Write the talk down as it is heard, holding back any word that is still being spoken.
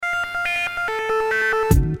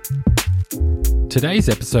Today's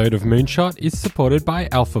episode of Moonshot is supported by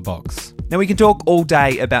AlphaBox. Now, we can talk all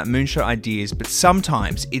day about moonshot ideas, but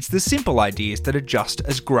sometimes it's the simple ideas that are just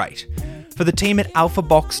as great. For the team at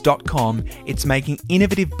alphabox.com, it's making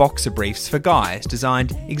innovative boxer briefs for guys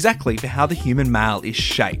designed exactly for how the human male is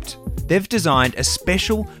shaped. They've designed a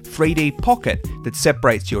special 3D pocket that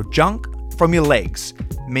separates your junk from your legs,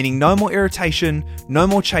 meaning no more irritation, no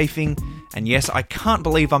more chafing, and yes, I can't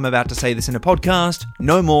believe I'm about to say this in a podcast,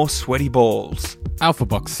 no more sweaty balls.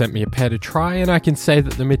 AlphaBox sent me a pair to try, and I can say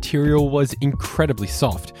that the material was incredibly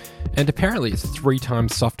soft. And apparently it's 3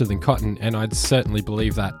 times softer than cotton, and I'd certainly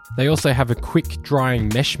believe that. They also have a quick drying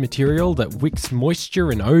mesh material that wicks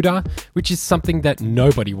moisture and odour, which is something that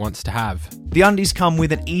nobody wants to have. The undies come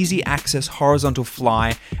with an easy access horizontal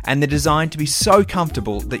fly, and they're designed to be so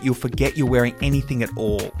comfortable that you'll forget you're wearing anything at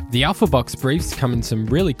all. The AlphaBox briefs come in some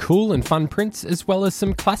really cool and fun prints, as well as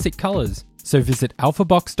some classic colours. So visit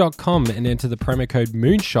alphabox.com and enter the promo code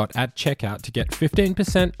MOONSHOT at checkout to get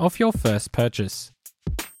 15% off your first purchase.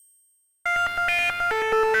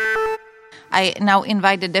 I now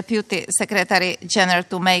invite the Deputy Secretary General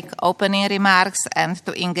to make opening remarks and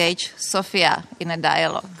to engage Sophia in a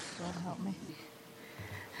dialogue.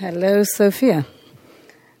 Hello, Sophia.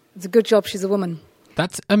 It's a good job she's a woman.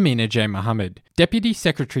 That's Amina J. Mohammed, Deputy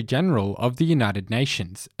Secretary General of the United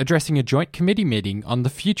Nations, addressing a joint committee meeting on the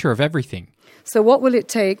future of everything. So what will it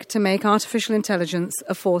take to make artificial intelligence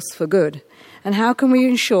a force for good? And how can we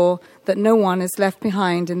ensure that no one is left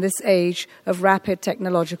behind in this age of rapid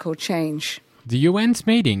technological change? The UN's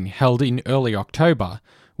meeting, held in early October,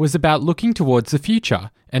 was about looking towards the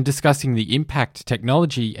future and discussing the impact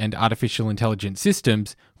technology and artificial intelligence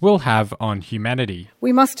systems will have on humanity.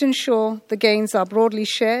 We must ensure the gains are broadly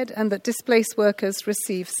shared and that displaced workers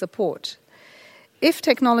receive support. If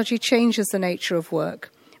technology changes the nature of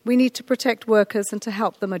work, we need to protect workers and to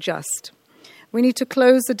help them adjust. We need to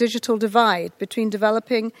close the digital divide between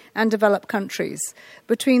developing and developed countries,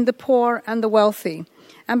 between the poor and the wealthy,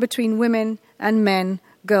 and between women and men,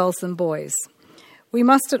 girls and boys. We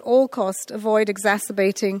must at all costs avoid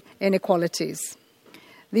exacerbating inequalities.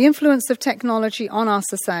 The influence of technology on our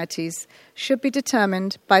societies should be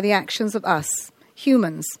determined by the actions of us,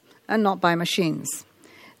 humans, and not by machines.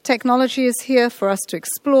 Technology is here for us to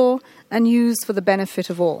explore and use for the benefit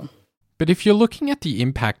of all. But if you're looking at the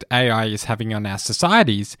impact AI is having on our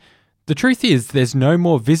societies, the truth is there's no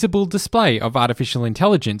more visible display of artificial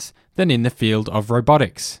intelligence than in the field of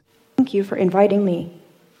robotics. Thank you for inviting me.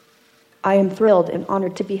 I am thrilled and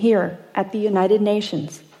honored to be here at the United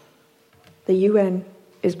Nations. The UN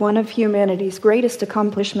is one of humanity's greatest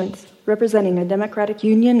accomplishments, representing a democratic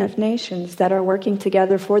union of nations that are working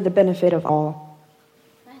together for the benefit of all.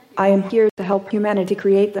 I am here to help humanity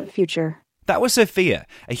create the future. That was Sophia,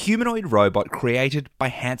 a humanoid robot created by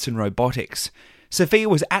Hanson Robotics. Sophia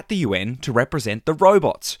was at the UN to represent the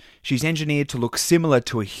robots. She's engineered to look similar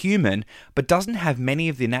to a human, but doesn't have many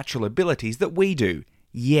of the natural abilities that we do,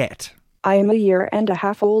 yet. I am 1.5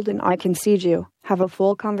 years old and I can see you, have a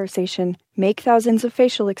full conversation, make thousands of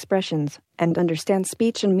facial expressions, and understand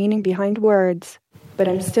speech and meaning behind words. But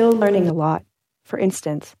I'm still learning a lot. For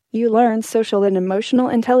instance, you learn social and emotional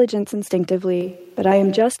intelligence instinctively, but I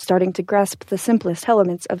am just starting to grasp the simplest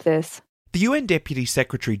elements of this. The UN Deputy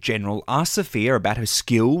Secretary General asked Sophia about her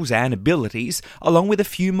skills and abilities, along with a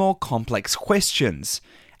few more complex questions.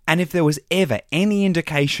 And if there was ever any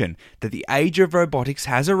indication that the age of robotics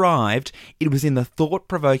has arrived, it was in the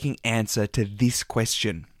thought-provoking answer to this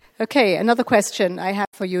question. Okay, another question I have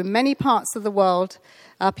for you. In many parts of the world,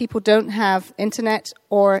 people don't have internet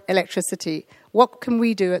or electricity. What can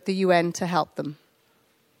we do at the UN to help them?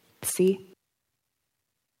 See?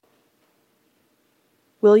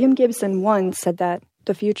 William Gibson once said that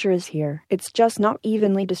the future is here. It's just not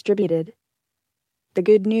evenly distributed. The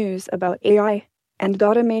good news about AI and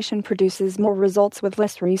automation produces more results with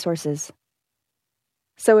less resources.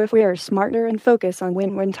 So if we are smarter and focus on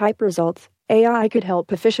win-win type results, AI could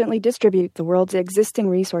help efficiently distribute the world's existing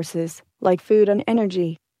resources, like food and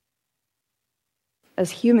energy.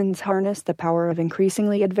 As humans harness the power of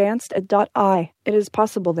increasingly advanced AI, it is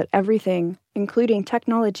possible that everything, including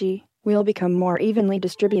technology, will become more evenly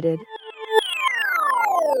distributed.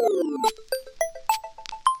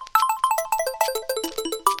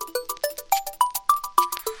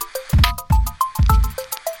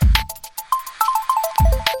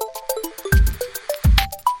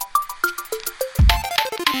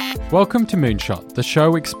 Welcome to Moonshot, the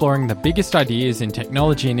show exploring the biggest ideas in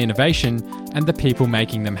technology and innovation and the people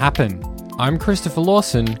making them happen. I'm Christopher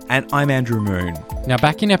Lawson. And I'm Andrew Moon. Now,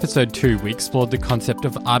 back in episode 2, we explored the concept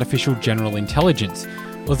of artificial general intelligence,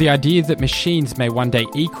 or the idea that machines may one day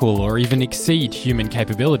equal or even exceed human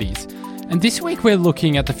capabilities. And this week we're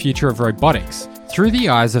looking at the future of robotics through the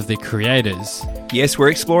eyes of the creators. Yes, we're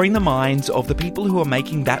exploring the minds of the people who are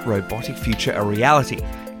making that robotic future a reality,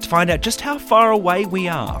 to find out just how far away we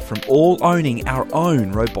are from all owning our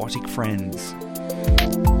own robotic friends.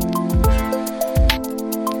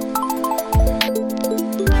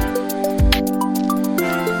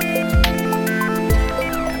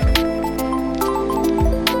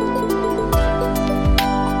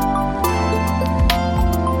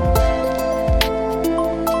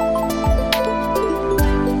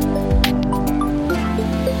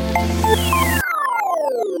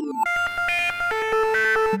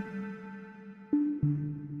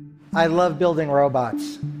 I love building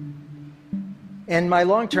robots. And my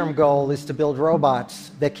long-term goal is to build robots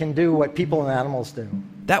that can do what people and animals do.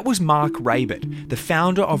 That was Mark Raybert, the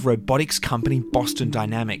founder of robotics company Boston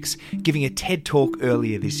Dynamics, giving a TED Talk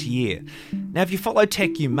earlier this year. Now, if you follow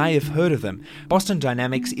tech, you may have heard of them. Boston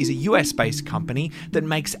Dynamics is a US-based company that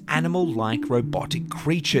makes animal-like robotic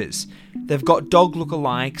creatures. They've got dog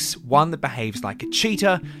lookalikes, one that behaves like a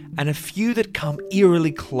cheetah, and a few that come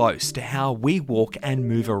eerily close to how we walk and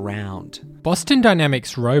move around. Boston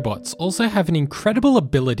Dynamics robots also have an incredible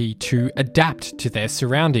ability to adapt to their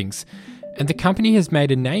surroundings. And the company has made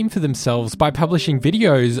a name for themselves by publishing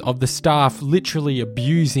videos of the staff literally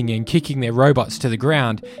abusing and kicking their robots to the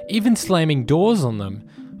ground, even slamming doors on them.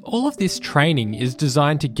 All of this training is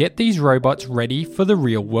designed to get these robots ready for the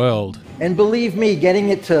real world. And believe me, getting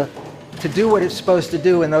it to do what it's supposed to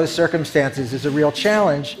do in those circumstances is a real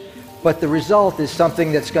challenge, but the result is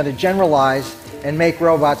something that's going to generalize and make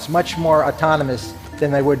robots much more autonomous than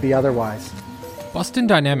they would be otherwise. Boston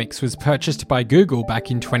Dynamics was purchased by Google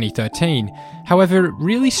back in 2013. However, it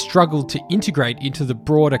really struggled to integrate into the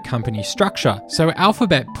broader company structure, so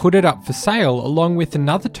Alphabet put it up for sale along with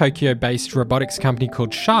another Tokyo-based robotics company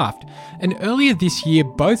called Shaft. And earlier this year,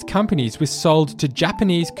 both companies were sold to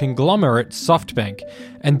Japanese conglomerate SoftBank.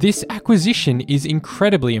 And this acquisition is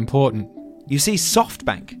incredibly important. You see,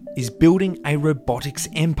 SoftBank is building a robotics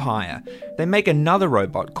empire. They make another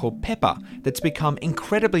robot called Pepper that's become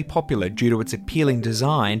incredibly popular due to its appealing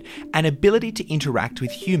design and ability to interact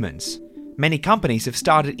with humans. Many companies have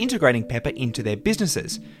started integrating Pepper into their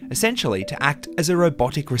businesses, essentially to act as a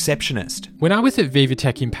robotic receptionist. When I was at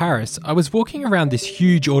VivaTech in Paris, I was walking around this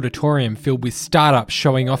huge auditorium filled with startups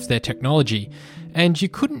showing off their technology, and you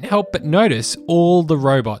couldn't help but notice all the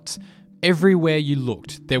robots. Everywhere you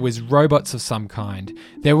looked, there was robots of some kind.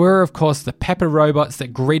 There were, of course, the Pepper robots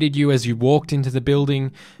that greeted you as you walked into the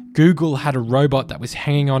building. Google had a robot that was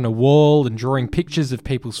hanging on a wall and drawing pictures of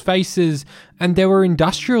people's faces. And there were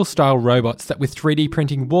industrial-style robots that were 3D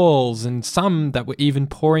printing walls, and some that were even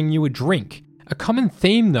pouring you a drink. A common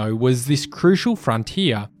theme, though, was this crucial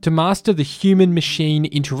frontier to master the human-machine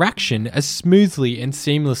interaction as smoothly and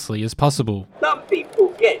seamlessly as possible. Some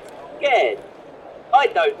people get scared. I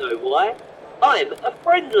don't know why. I'm a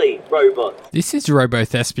friendly robot. This is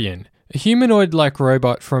RoboThespian, a humanoid-like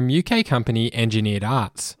robot from UK company Engineered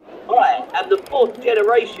Arts. I am the 4th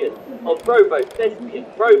generation of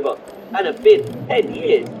RoboThespian robots and have been 10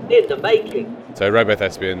 years in the making. So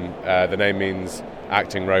RoboThespian, the name means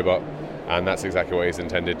acting robot, and that's exactly what he's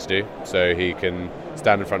intended to do. So he can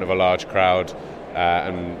stand in front of a large crowd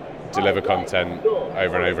and deliver content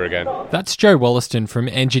over and over again. That's Joe Wollaston from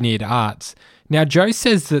Engineered Arts. Now, Joe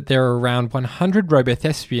says that there are around 100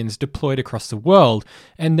 RoboThespians deployed across the world,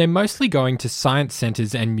 and they're mostly going to science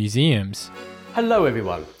centres and museums. Hello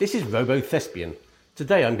everyone, this is RoboThespian.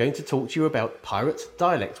 Today I'm going to talk to you about pirate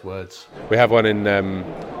dialect words. We have one in the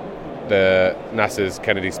NASA's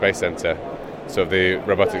Kennedy Space Center, sort of the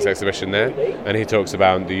robotics exhibition there, and he talks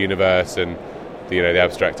about the universe and the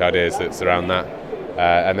abstract ideas that surround that.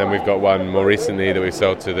 And then we've got one more recently that we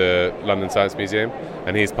sold to the London Science Museum,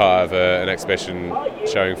 and he's part of an exhibition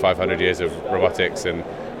showing 500 years of robotics and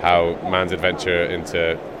how man's adventure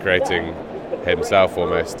into creating himself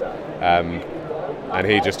almost. And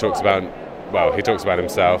he just talks about,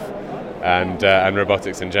 himself and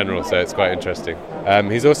robotics in general, so it's quite interesting.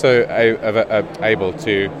 He's also able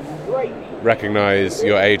to recognise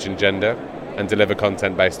your age and gender and deliver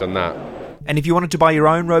content based on that. And if you wanted to buy your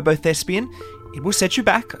own RoboThespian, it will set you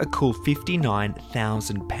back a cool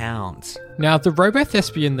 £59,000. Now, the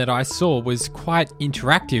RoboThespian that I saw was quite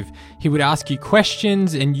interactive. He would ask you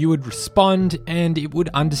questions and you would respond and it would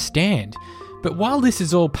understand. But while this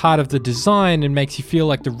is all part of the design and makes you feel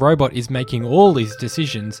like the robot is making all these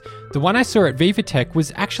decisions, the one I saw at VivaTech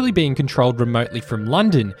was actually being controlled remotely from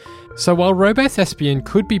London. So while RoboThespian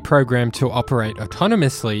could be programmed to operate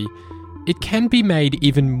autonomously, it can be made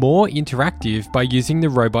even more interactive by using the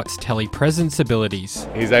robot's telepresence abilities.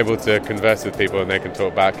 He's able to converse with people and they can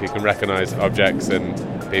talk back. He can recognise objects and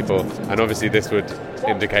people. And obviously this would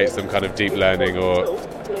indicate some kind of deep learning or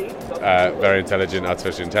very intelligent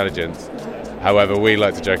artificial intelligence. However, we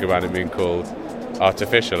like to joke about it being called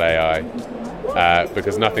artificial AI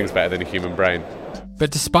because nothing's better than a human brain.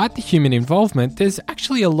 But despite the human involvement, there's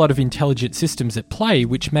actually a lot of intelligent systems at play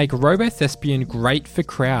which make RoboThespian great for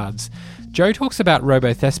crowds. Joe talks about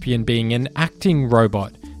RoboThespian being an acting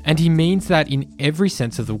robot, and he means that in every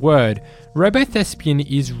sense of the word. RoboThespian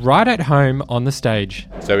is right at home on the stage.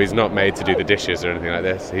 So he's not made to do the dishes or anything like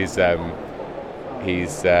this. He's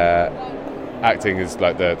acting is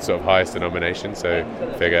like the sort of highest denomination, so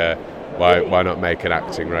figure why not make an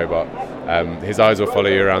acting robot? His eyes will follow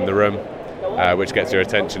you around the room, which gets your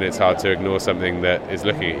attention. It's hard to ignore something that is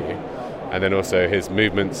looking at you. And then also his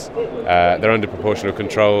movements, they're under proportional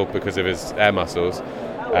control because of his air muscles,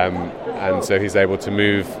 and so he's able to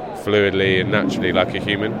move fluidly and naturally like a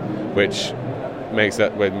human, which makes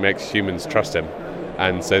humans trust him.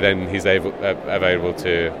 And so then he's available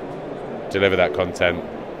to deliver that content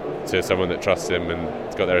to someone that trusts him and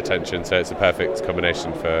has got their attention. So it's a perfect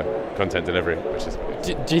combination for content delivery. Which is.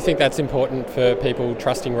 Do you think that's important for people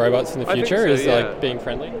trusting robots in the future? I think so, yeah. Like being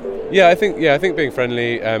friendly? Yeah, I think being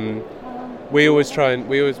friendly. We always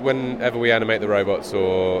whenever we animate the robots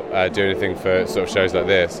or do anything for sort of shows like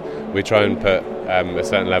this, we try and put a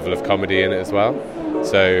certain level of comedy in it as well.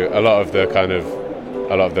 So a lot of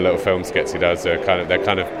the little film skits he does are kind of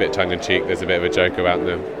a bit tongue in cheek. There's a bit of a joke about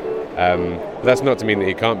them. But that's not to mean that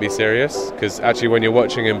he can't be serious, because actually when you're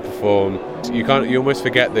watching him perform, you almost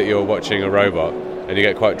forget that you're watching a robot, and you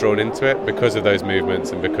get quite drawn into it because of those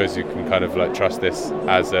movements and because you can kind of like trust this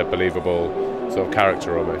as a believable sort of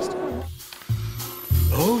character almost.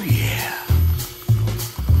 Oh yeah.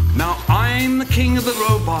 Now I'm the king of the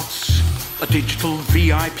robots, a digital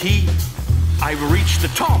VIP. I've reached the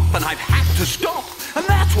top and I've had to stop, and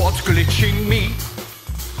that's what's glitching me.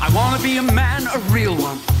 I wanna be a man, a real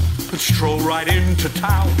one, and stroll right into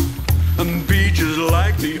town and be just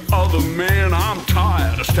like the other men. I'm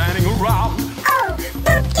tired of standing around. Oh,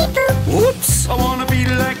 boop-de-boop. Whoops! I wanna be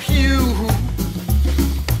like you.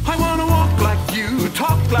 I wanna walk like you,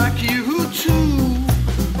 talk like you too.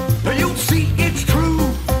 You'll see it's true.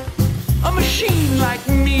 A machine like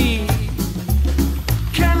me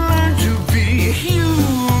can learn to be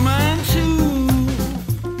human too.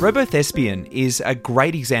 RoboThespian is a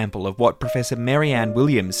great example of what Professor Mary-Ann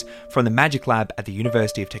Williams from the Magic Lab at the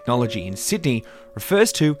University of Technology in Sydney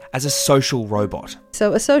refers to as a social robot.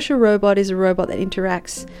 So a social robot is a robot that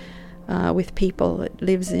interacts with people. It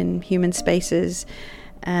lives in human spaces,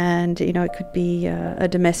 and it could be a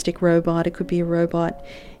domestic robot, it could be a robot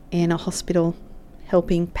in a hospital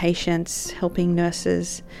helping patients, helping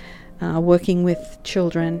nurses, working with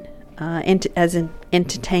children, as in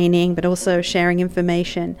entertaining, but also sharing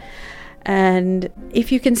information. And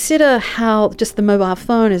if you consider how just the mobile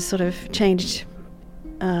phone has sort of changed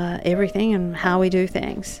everything and how we do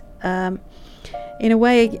things, in a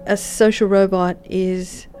way, a social robot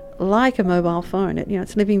is like a mobile phone.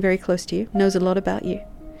 It's living very close to you, knows a lot about you.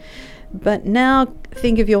 But now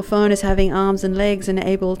think of your phone as having arms and legs and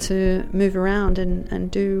able to move around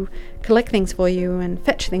and collect things for you and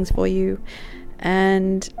fetch things for you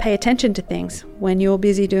and pay attention to things when you're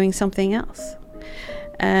busy doing something else.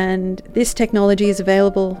 And this technology is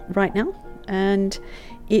available right now, and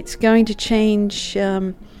it's going to change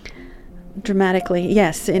dramatically,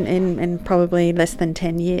 yes, in probably less than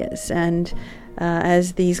 10 years. And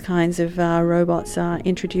as these kinds of robots are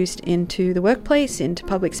introduced into the workplace, into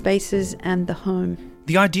public spaces and the home.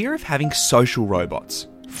 The idea of having social robots,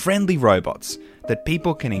 friendly robots, that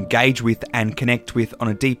people can engage with and connect with on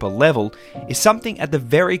a deeper level is something at the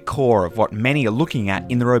very core of what many are looking at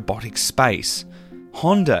in the robotics space.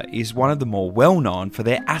 Honda is one of the more well-known for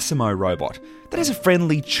their Asimo robot that has a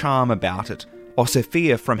friendly charm about it, while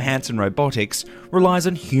Sophia from Hanson Robotics relies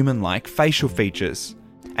on human-like facial features.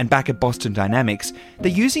 And back at Boston Dynamics, they're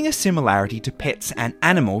using a similarity to pets and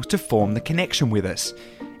animals to form the connection with us,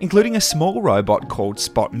 including a small robot called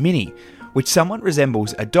Spot Mini, which somewhat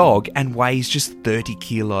resembles a dog and weighs just 30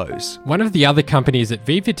 kilos. One of the other companies at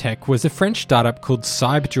VivaTech was a French startup called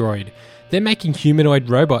Cybdroid. They're making humanoid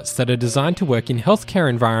robots that are designed to work in healthcare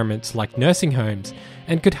environments like nursing homes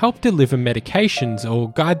and could help deliver medications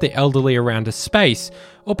or guide the elderly around a space,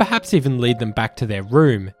 or perhaps even lead them back to their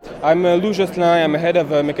room. I'm Lou Josselin. I'm head of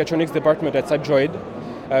mechatronics department at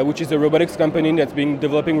Cybdroid, which is a robotics company that's been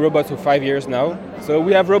developing robots for 5 years now. So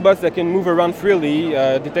we have robots that can move around freely,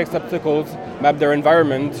 detect obstacles, map their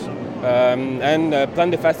environment, and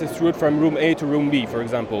plan the fastest route from room A to room B, for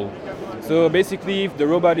example. So basically, if the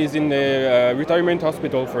robot is in a retirement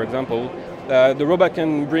hospital, for example, the robot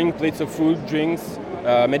can bring plates of food, drinks,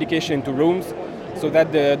 medication to rooms, so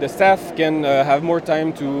that the staff can have more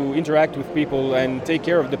time to interact with people and take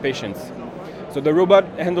care of the patients. So the robot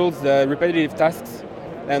handles the repetitive tasks,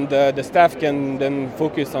 and the staff can then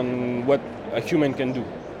focus on what a human can do.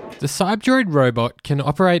 The Cybdroid robot can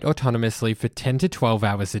operate autonomously for 10 to 12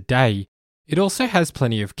 hours a day. It also has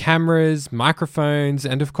plenty of cameras, microphones,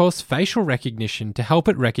 and of course facial recognition to help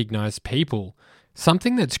it recognise people,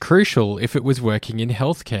 something that's crucial if it was working in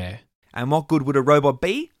healthcare. And what good would a robot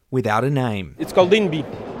be without a name? It's called Linby.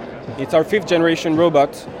 It's our 5th generation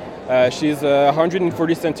robot. She's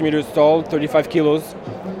 140 centimeters tall, 35 kilos.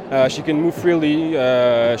 She can move freely.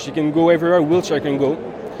 She can go everywhere a wheelchair can go.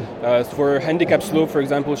 For handicap slope, for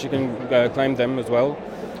example, she can climb them as well.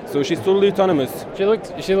 So she's totally autonomous. She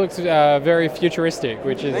looks very futuristic,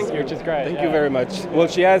 which is great. Thank you very much. Well,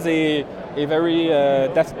 she has a very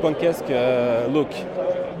Daft Punk-esque look.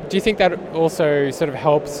 Do you think that also sort of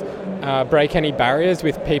helps break any barriers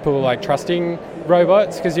with people like trusting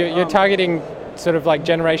robots? Because you're targeting sort of like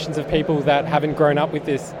generations of people that haven't grown up with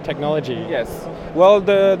this technology. Yes. Well,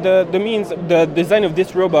 the design of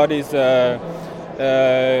this robot is a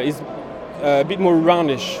bit more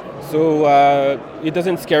roundish, so it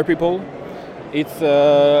doesn't scare people. It's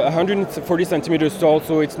 140 centimeters tall,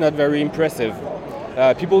 so it's not very impressive.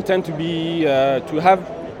 People tend to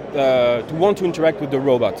want to interact with the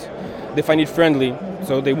robot. They find it friendly,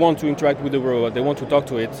 so they want to interact with the robot. They want to talk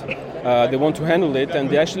to it. They want to handle it, and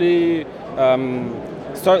they actually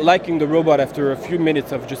start liking the robot after a few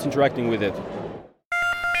minutes of just interacting with it.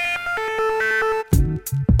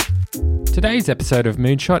 Today's episode of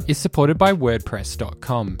Moonshot is supported by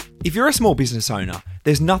WordPress.com. If you're a small business owner,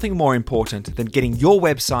 there's nothing more important than getting your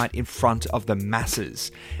website in front of the masses.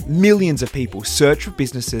 Millions of people search for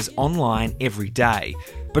businesses online every day.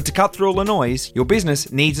 But to cut through all the noise, your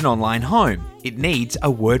business needs an online home. It needs a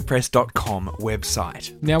WordPress.com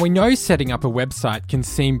website. Now, we know setting up a website can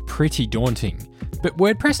seem pretty daunting, but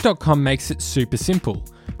WordPress.com makes it super simple.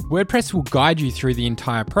 WordPress will guide you through the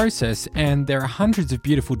entire process, and there are hundreds of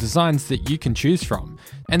beautiful designs that you can choose from.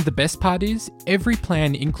 And the best part is, every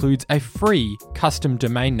plan includes a free custom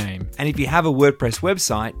domain name. And if you have a WordPress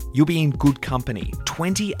website, you'll be in good company.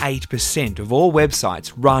 28% of all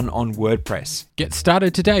websites run on WordPress. Get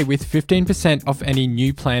started today with 15% off any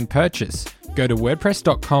new plan purchase. Go to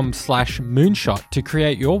wordpress.com/moonshot to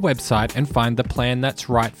create your website and find the plan that's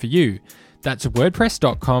right for you. That's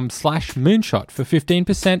wordpress.com/moonshot for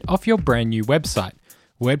 15% off your brand new website.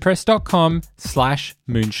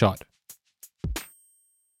 wordpress.com/moonshot.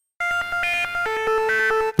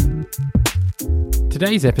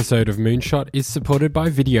 Today's episode of Moonshot is supported by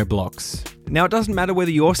VideoBlocks. Now, it doesn't matter whether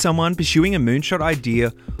you're someone pursuing a moonshot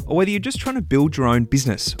idea or whether you're just trying to build your own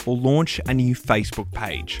business or launch a new Facebook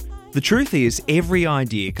page. The truth is, every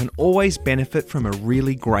idea can always benefit from a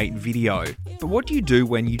really great video. But what do you do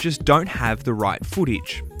when you just don't have the right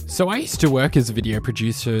footage? So I used to work as a video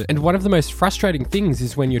producer, and one of the most frustrating things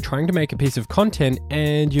is when you're trying to make a piece of content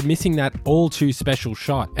and you're missing that all too special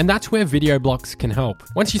shot. And that's where VideoBlocks can help.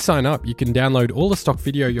 Once you sign up, you can download all the stock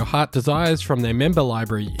video your heart desires from their member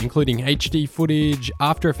library, including HD footage,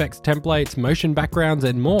 After Effects templates, motion backgrounds,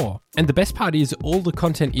 and more. And the best part is all the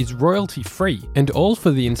content is royalty free, and all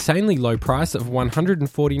for the insanely low price of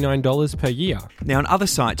 $149 per year. Now, on other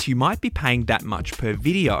sites, you might be paying that much per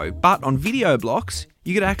video, but on VideoBlocks,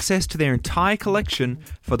 you get access to their entire collection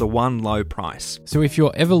for the one low price. So if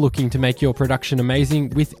you're ever looking to make your production amazing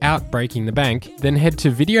without breaking the bank, then head to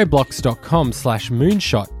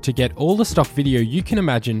videoblocks.com/moonshot to get all the stock video you can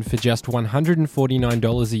imagine for just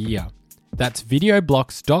 $149 a year. That's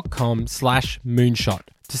videoblocks.com/moonshot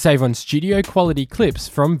to save on studio quality clips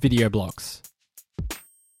from VideoBlocks.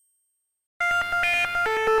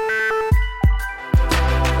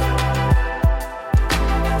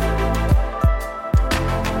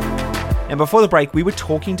 And before the break, we were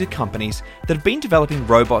talking to companies that have been developing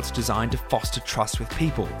robots designed to foster trust with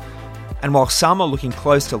people. And while some are looking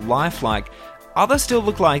close to lifelike, others still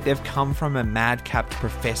look like they've come from a madcapped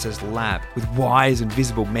professor's lab with wires and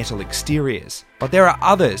visible metal exteriors. But there are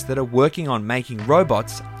others that are working on making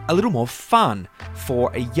robots a little more fun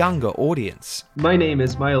for a younger audience. My name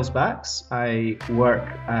is Miles Bax. I work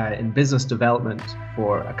in business development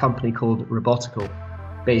for a company called Robotical,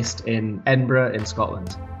 based in Edinburgh in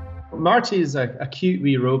Scotland. Marty is a cute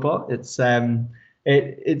wee robot. It's I'm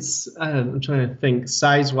trying to think,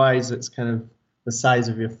 size-wise, it's kind of the size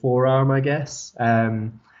of your forearm, I guess.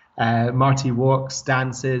 Marty walks,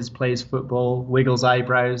 dances, plays football, wiggles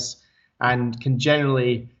eyebrows. and can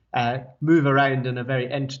generally move around in a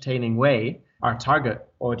very entertaining way. Our target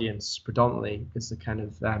audience predominantly is the kind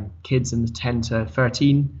of kids in the 10 to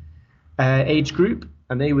 13 age group,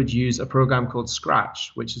 and they would use a program called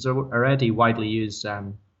Scratch, which is already widely used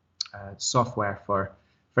software for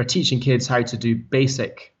teaching kids how to do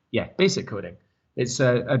basic coding. It's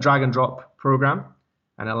a drag and drop program,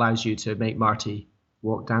 and it allows you to make Marty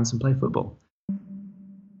walk, dance, and play football.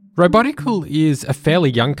 Robotical is a fairly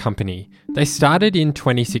young company. They started in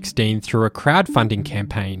 2016 through a crowdfunding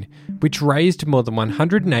campaign, which raised more than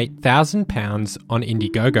 £108,000 on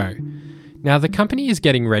Indiegogo. Now, the company is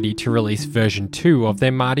getting ready to release version 2 of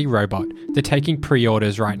their Marty robot. They're taking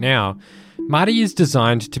pre-orders right now. Marty is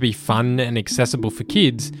designed to be fun and accessible for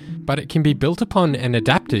kids, but it can be built upon and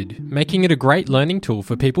adapted, making it a great learning tool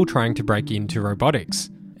for people trying to break into robotics.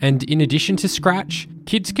 And in addition to Scratch,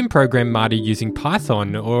 kids can program Marty using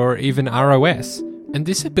Python or even ROS. And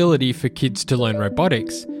this ability for kids to learn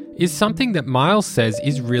robotics is something that Miles says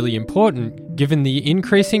is really important, given the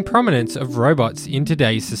increasing prominence of robots in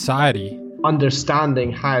today's society.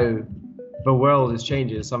 Understanding how the world is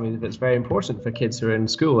changing is something that's very important for kids who are in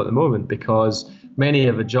school at the moment, because many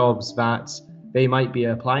of the jobs that they might be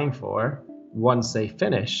applying for once they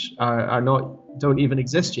finish don't even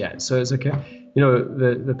exist yet. So it's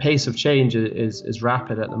the pace of change is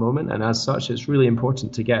rapid at the moment, and as such, it's really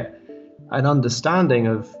important to get an understanding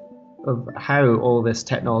of how all this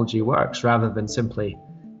technology works, rather than simply,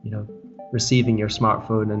 receiving your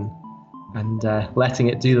smartphone and letting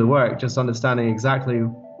it do the work. Just understanding exactly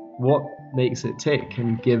what makes it tick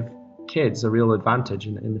can give kids a real advantage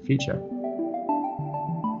in the future.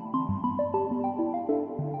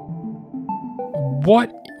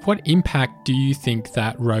 What impact do you think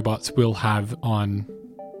that robots will have on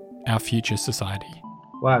our future society?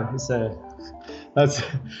 Wow, that's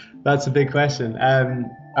a big question.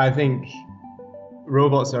 I think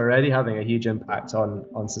robots are already having a huge impact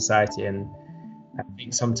on society, and I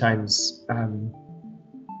think sometimes a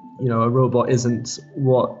robot isn't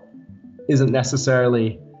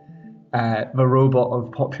necessarily the robot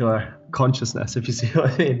of popular consciousness, if you see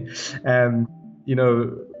what I mean.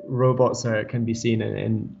 Robots can be seen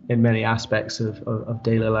in many aspects of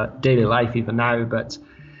daily life even now, but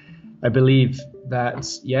I believe that,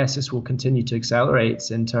 yes, this will continue to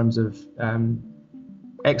accelerate in terms of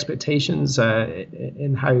expectations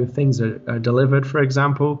in how things are delivered, for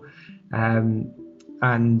example. And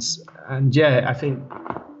I think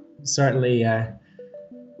certainly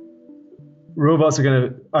robots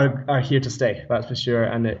are here to stay, that's for sure,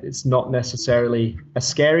 and it's not necessarily a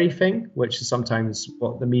scary thing, which is sometimes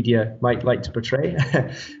what the media might like to portray.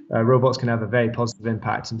 Robots can have a very positive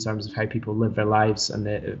impact in terms of how people live their lives and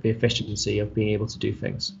the efficiency of being able to do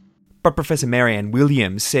things. But Professor Mary-Ann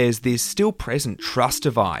Williams says this still present trust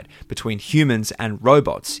divide between humans and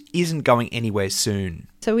robots isn't going anywhere soon.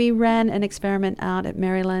 So we ran an experiment out at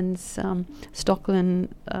Maryland's Stockland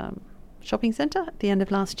shopping centre at the end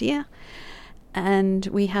of last year. And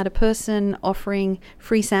we had a person offering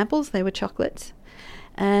free samples, they were chocolates,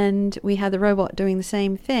 and we had the robot doing the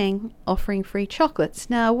same thing, offering free chocolates.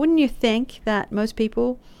 Now, wouldn't you think that most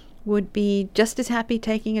people would be just as happy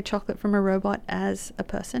taking a chocolate from a robot as a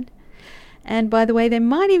person? And by the way, they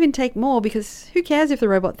might even take more, because who cares if the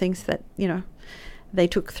robot thinks that, they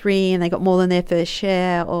took 3 and they got more than their fair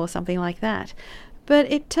share or something like that. But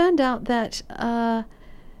it turned out that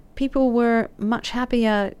people were much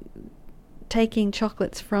happier taking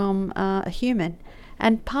chocolates from a human,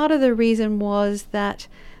 and part of the reason was that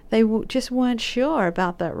they just weren't sure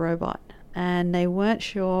about that robot, and they weren't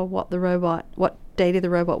sure what data the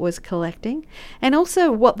robot was collecting, and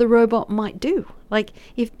also what the robot might do. Like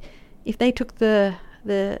if they took the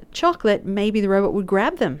chocolate, maybe the robot would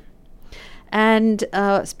grab them. And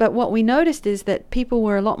but what we noticed is that people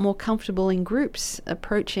were a lot more comfortable in groups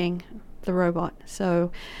approaching the robot.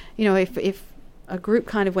 So, if a group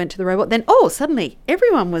kind of went to the robot, then suddenly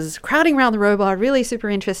everyone was crowding around the robot, really super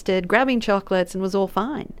interested, grabbing chocolates, and was all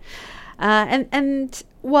fine. And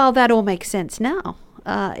while that all makes sense now,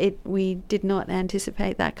 we did not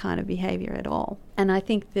anticipate that kind of behavior at all. And I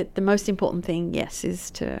think that the most important thing, yes,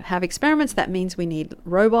 is to have experiments. That means we need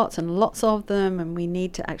robots and lots of them, and we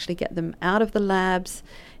need to actually get them out of the labs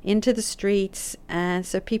into the streets, and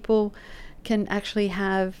so people can actually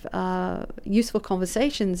have useful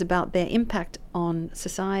conversations about their impact on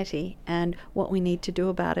society and what we need to do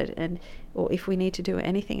about it, or if we need to do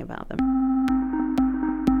anything about them.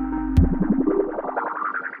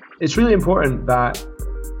 It's really important that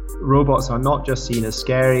robots are not just seen as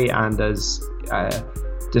scary and as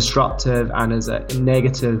disruptive and as a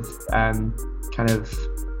negative kind of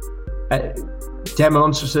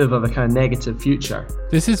demonstrative of a kind of negative future.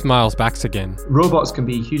 This is Miles Bax again. Robots can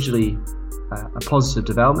be hugely a positive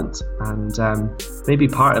development, and maybe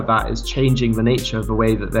part of that is changing the nature of the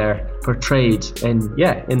way that they're portrayed in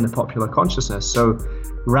the popular consciousness. So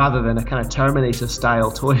rather than a kind of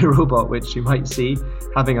Terminator-style toy robot, which you might see,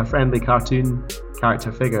 having a friendly cartoon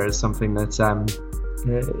character figure is something that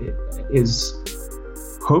is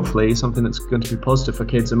hopefully something that's going to be positive for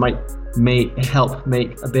kids and may help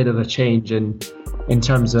make a bit of a change in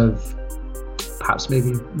terms of perhaps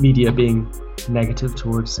maybe media being negative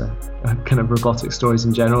towards kind of robotic stories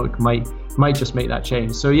in general. It might just make that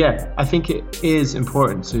change. So yeah, I think it is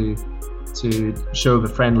important to show the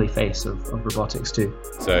friendly face of robotics too.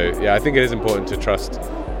 So yeah, I think it is important to trust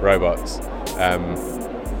robots.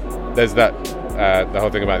 There's that the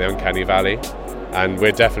whole thing about the uncanny valley, and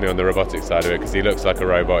we're definitely on the robotic side of it because he looks like a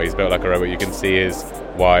robot, he's built like a robot, you can see his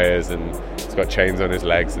wires and he's got chains on his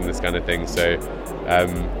legs and this kind of thing. So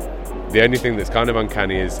the only thing that's kind of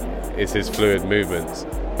uncanny is his fluid movements,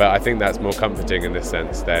 but I think that's more comforting in this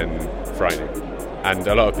sense than frightening. And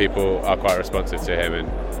a lot of people are quite responsive to him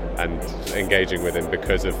and engaging with him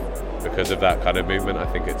because of that kind of movement. I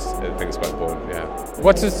think it's quite important. Yeah.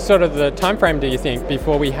 What's sort of the time frame, do you think,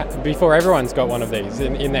 before everyone's got one of these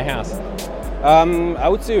in their house? I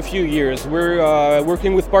would say a few years. We're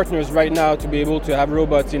working with partners right now to be able to have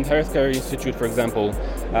robots in Healthcare Institute, for example.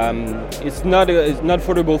 It's not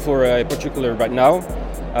affordable for a particular right now,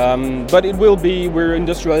 but it will be. We're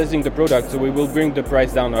industrializing the product, so we will bring the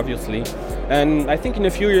price down, obviously. And I think in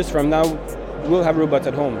a few years from now, we'll have robots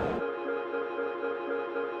at home.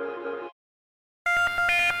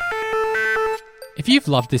 If you've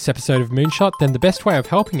loved this episode of Moonshot, then the best way of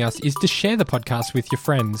helping us is to share the podcast with your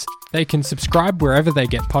friends. They can subscribe wherever they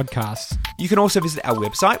get podcasts. You can also visit our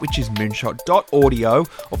website, which is moonshot.audio,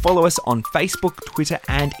 or follow us on Facebook, Twitter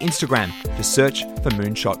and Instagram. Just search for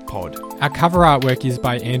Moonshot Pod. Our cover artwork is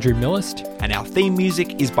by Andrew Millist. And our theme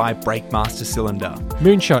music is by Breakmaster Cylinder.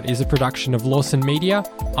 Moonshot is a production of Lawson Media.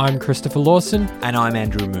 I'm Christopher Lawson. And I'm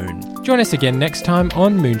Andrew Moon. Join us again next time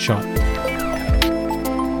on Moonshot.